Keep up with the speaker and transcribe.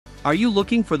Are you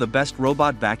looking for the best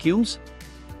robot vacuums?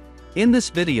 In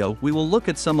this video, we will look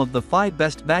at some of the 5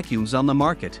 best vacuums on the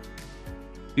market.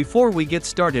 Before we get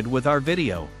started with our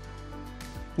video,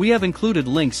 we have included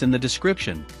links in the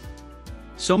description,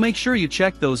 so make sure you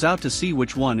check those out to see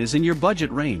which one is in your budget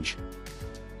range.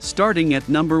 Starting at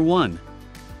number 1.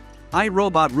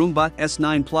 iRobot Roomba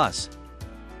S9 Plus.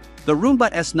 The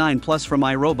Roomba S9 Plus from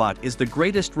iRobot is the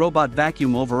greatest robot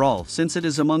vacuum overall, since it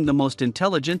is among the most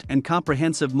intelligent and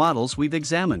comprehensive models we've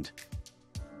examined.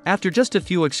 After just a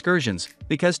few excursions,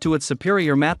 because to its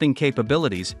superior mapping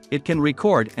capabilities, it can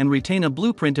record and retain a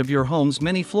blueprint of your home's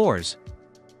many floors.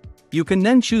 You can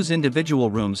then choose individual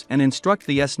rooms and instruct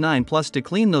the S9 Plus to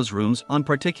clean those rooms on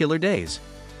particular days.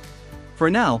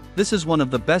 For now, this is one of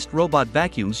the best robot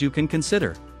vacuums you can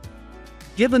consider.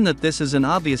 Given that this is an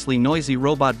obviously noisy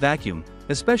robot vacuum,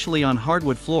 especially on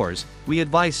hardwood floors, we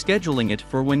advise scheduling it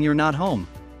for when you're not home.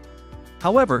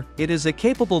 However, it is a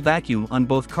capable vacuum on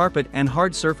both carpet and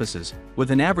hard surfaces,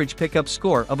 with an average pickup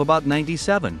score of about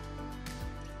 97.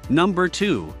 Number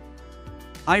 2.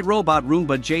 iRobot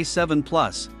Roomba J7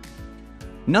 Plus.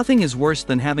 Nothing is worse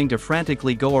than having to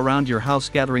frantically go around your house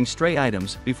gathering stray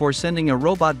items before sending a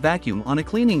robot vacuum on a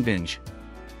cleaning binge.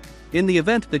 In the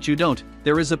event that you don't,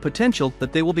 there is a potential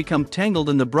that they will become tangled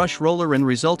in the brush roller and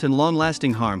result in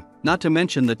long-lasting harm, not to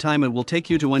mention the time it will take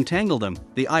you to untangle them.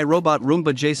 The iRobot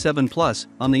Roomba J7 Plus,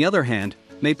 on the other hand,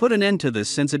 may put an end to this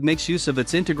since it makes use of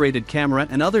its integrated camera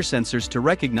and other sensors to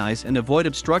recognize and avoid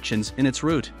obstructions in its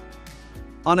route.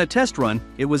 On a test run,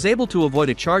 it was able to avoid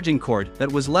a charging cord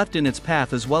that was left in its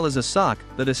path as well as a sock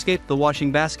that escaped the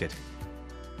washing basket.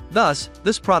 Thus,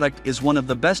 this product is one of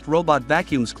the best robot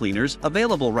vacuums cleaners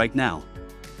available right now.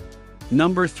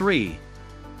 Number 3.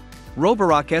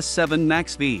 Roborock S7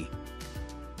 MaxV.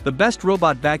 The best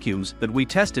robot vacuums that we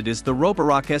tested is the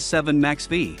Roborock S7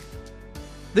 MaxV.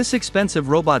 This expensive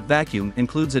robot vacuum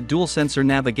includes a dual-sensor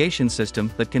navigation system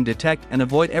that can detect and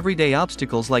avoid everyday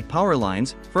obstacles like power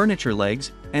lines, furniture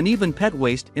legs, and even pet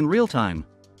waste in real time.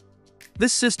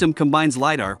 This system combines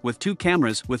LiDAR with 2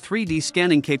 cameras with 3D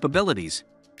scanning capabilities.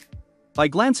 By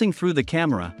glancing through the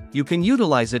camera, you can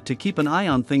utilize it to keep an eye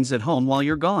on things at home while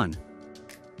you're gone.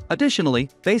 Additionally,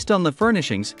 based on the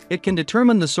furnishings, it can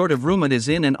determine the sort of room it is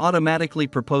in and automatically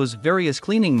propose various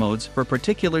cleaning modes for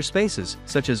particular spaces,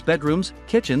 such as bedrooms,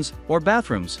 kitchens, or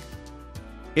bathrooms.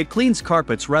 It cleans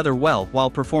carpets rather well while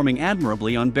performing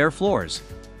admirably on bare floors.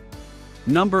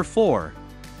 Number 4.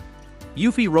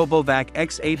 Eufy RoboVac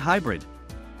X8 Hybrid.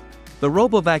 The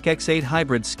RoboVac X8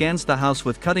 Hybrid scans the house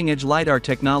with cutting-edge LiDAR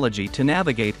technology to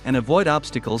navigate and avoid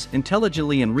obstacles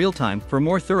intelligently in real time for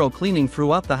more thorough cleaning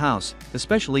throughout the house,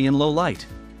 especially in low light.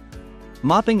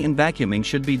 Mopping and vacuuming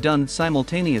should be done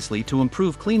simultaneously to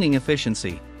improve cleaning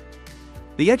efficiency.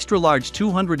 The extra-large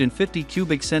 250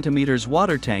 cubic centimeters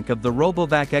water tank of the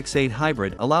RoboVac X8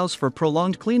 Hybrid allows for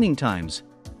prolonged cleaning times.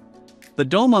 The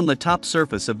dome on the top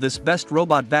surface of this best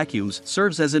robot vacuums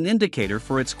serves as an indicator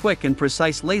for its quick and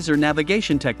precise laser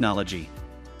navigation technology.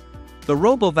 The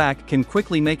RoboVac can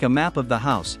quickly make a map of the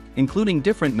house, including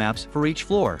different maps for each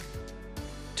floor.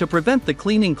 To prevent the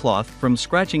cleaning cloth from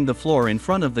scratching the floor in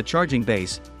front of the charging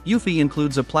base, Eufy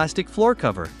includes a plastic floor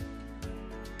cover.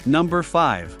 Number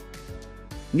 5.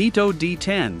 Neato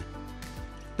D10.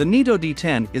 The Neato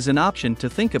D10 is an option to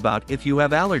think about if you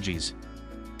have allergies.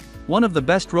 One of the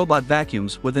best robot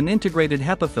vacuums with an integrated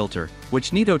HEPA filter,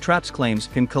 which Neato Traps claims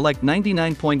can collect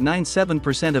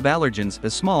 99.97% of allergens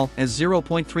as small as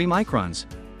 0.3 microns.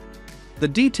 The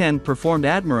D10 performed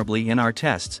admirably in our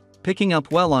tests, picking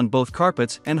up well on both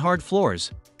carpets and hard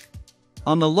floors.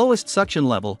 On the lowest suction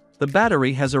level, the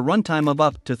battery has a runtime of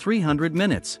up to 300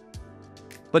 minutes.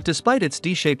 But despite its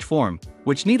D-shaped form,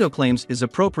 which Neato claims is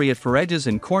appropriate for edges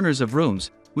and corners of rooms,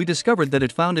 we discovered that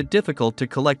it found it difficult to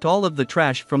collect all of the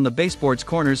trash from the baseboard's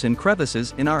corners and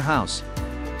crevices in our house.